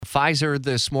Pfizer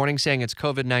this morning saying its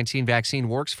COVID-19 vaccine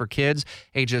works for kids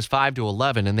ages 5 to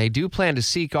 11, and they do plan to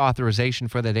seek authorization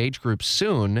for that age group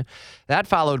soon. That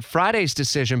followed Friday's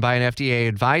decision by an FDA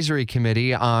advisory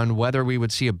committee on whether we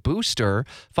would see a booster.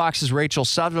 Fox's Rachel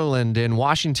Sutherland in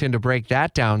Washington to break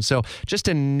that down. So just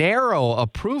a narrow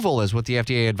approval is what the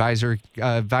FDA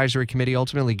advisory committee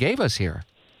ultimately gave us here.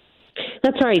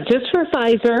 That's right, just for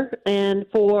Pfizer and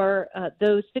for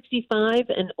those 65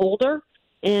 and older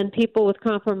and people with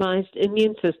compromised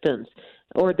immune systems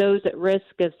or those at risk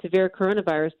of severe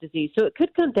coronavirus disease. So it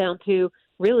could come down to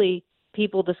really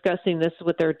people discussing this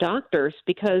with their doctors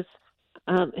because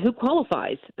who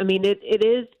qualifies? I mean, it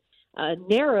is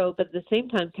narrow, but at the same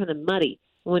time kind of muddy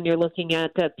when you're looking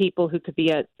at people who could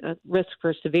be at risk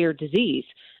for severe disease.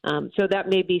 So that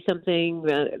may be something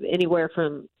anywhere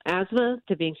from asthma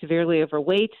to being severely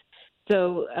overweight.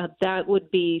 So that would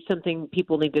be something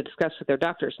people need to discuss with their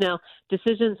doctors. Now,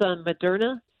 decisions on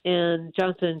Moderna and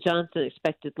Johnson & Johnson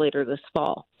expected later this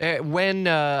fall. When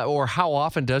or how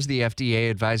often does the FDA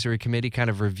advisory committee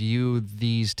kind of review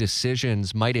these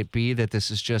decisions? Might it be that this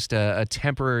is just a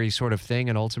temporary sort of thing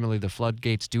and ultimately the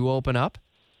floodgates do open up?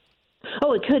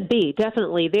 Oh, it could be,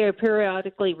 definitely. They're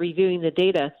periodically reviewing the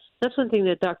data. That's one thing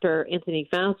that Dr. Anthony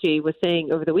Fauci was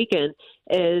saying over the weekend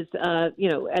is,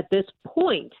 at this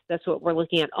point, that's what we're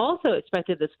looking at. Also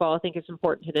expected this fall, I think it's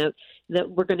important to note that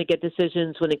we're going to get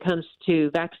decisions when it comes to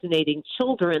vaccinating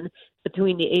children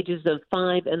between the ages of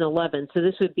 5 and 11. So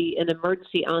this would be an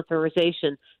emergency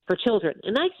authorization for children.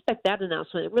 And I expect that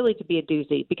announcement really to be a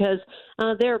doozy because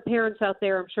there are parents out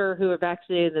there, I'm sure, who are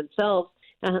vaccinated themselves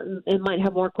and might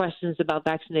have more questions about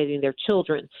vaccinating their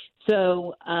children.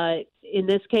 So in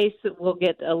this case, we'll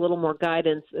get a little more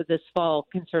guidance this fall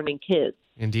concerning kids.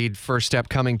 Indeed. First step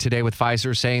coming today with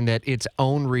Pfizer saying that its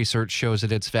own research shows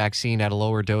that its vaccine at a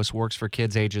lower dose works for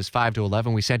kids ages 5 to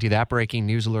 11. We sent you that breaking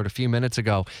news alert a few minutes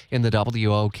ago in the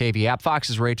WOKV app.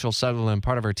 Fox's Rachel Sutherland,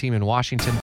 part of our team in Washington.